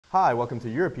Hi, welcome to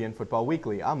European Football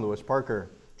Weekly. I'm Lewis Parker.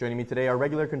 Joining me today are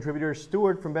regular contributors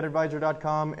Stuart from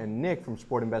BetAdvisor.com and Nick from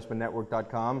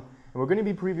SportInvestmentNetwork.com, and we're going to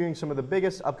be previewing some of the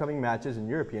biggest upcoming matches in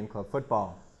European club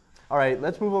football. All right,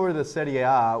 let's move over to the Serie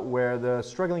A, where the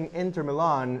struggling Inter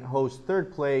Milan host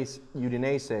third place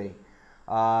Udinese.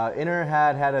 Inter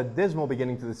had a dismal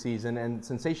beginning to the season and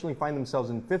sensationally find themselves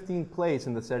in 15th place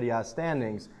in the Serie A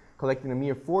standings, collecting a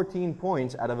mere 14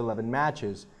 points out of 11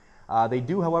 matches. They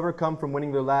do, however, come from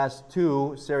winning their last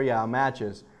two Serie A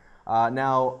matches.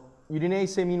 Now,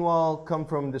 Udinese, meanwhile, come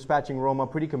from dispatching Roma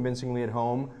pretty convincingly at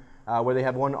home, where they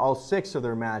have won all 6 of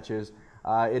their matches.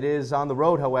 It is on the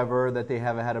road, however, that they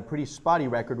have had a pretty spotty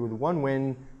record with 1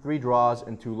 win, 3 draws,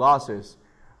 and 2 losses.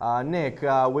 Nick,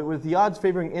 with the odds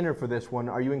favoring Inter for this one,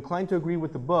 are you inclined to agree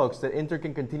with the books that Inter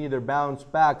can continue their bounce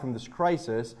back from this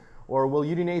crisis, or will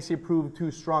Udinese prove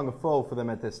too strong a foe for them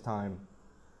at this time?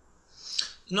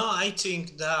 No, I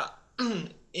think that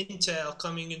Inter are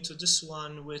coming into this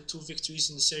one with 2 victories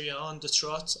in the Serie A on the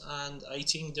trot, and I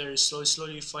think they're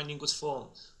slowly finding good form.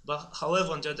 But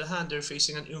however, on the other hand, they're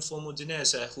facing an informed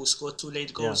Udinese who scored 2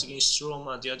 late goals against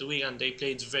Roma the other week, and they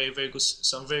played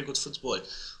some very good football.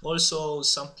 Also,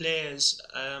 some players,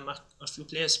 a few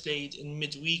players played in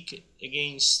midweek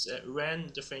against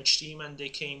Rennes, the French team, and they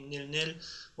came 0-0.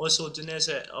 Also,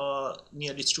 Udinese are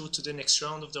nearly through to the next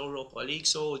round of the Europa League,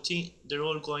 so I think they're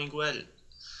all going well.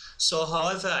 So,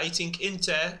 however, I think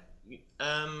Inter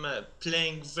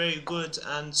playing very good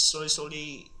and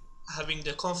slowly having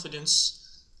the confidence.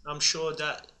 I'm sure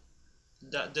that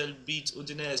they'll beat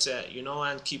Udinese,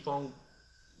 and keep on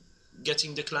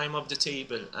getting the climb up the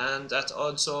table. And at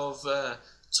odds of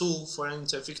 2 for an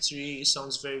Inter victory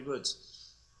sounds very good.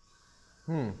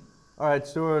 All right,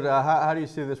 Stuart, how do you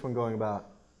see this one going about?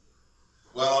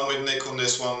 Well, I'm with Nick on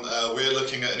this one. We're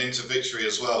looking at an Inter victory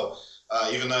as well.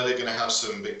 Even though they're going to have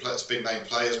some big name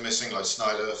players missing, like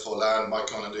Snyder, Forlan,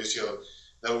 Michael and Lucio,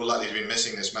 they're all likely to be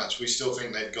missing this match. We still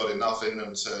think they've got enough in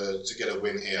them to get a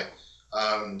win here.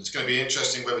 It's going to be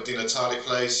interesting whether Di Natale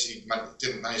plays. He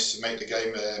didn't manage to make the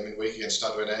game midweek against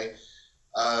Stade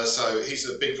Rennais. So he's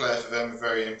a big player for them,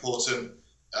 very important.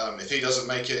 If he doesn't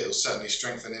make it, it'll certainly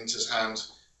strengthen Inter's hand.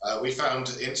 We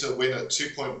found Inter win at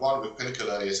 2.1 with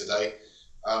Pinnacle earlier today.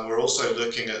 We're also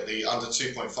looking at the under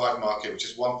 2.5 market, which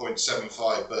is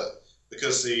 1.75, but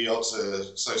because the odds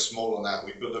are so small on that,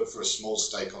 we could look for a small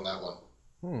stake on that one.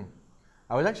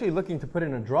 I was actually looking to put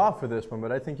in a draw for this one,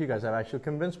 but I think you guys have actually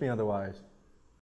convinced me otherwise.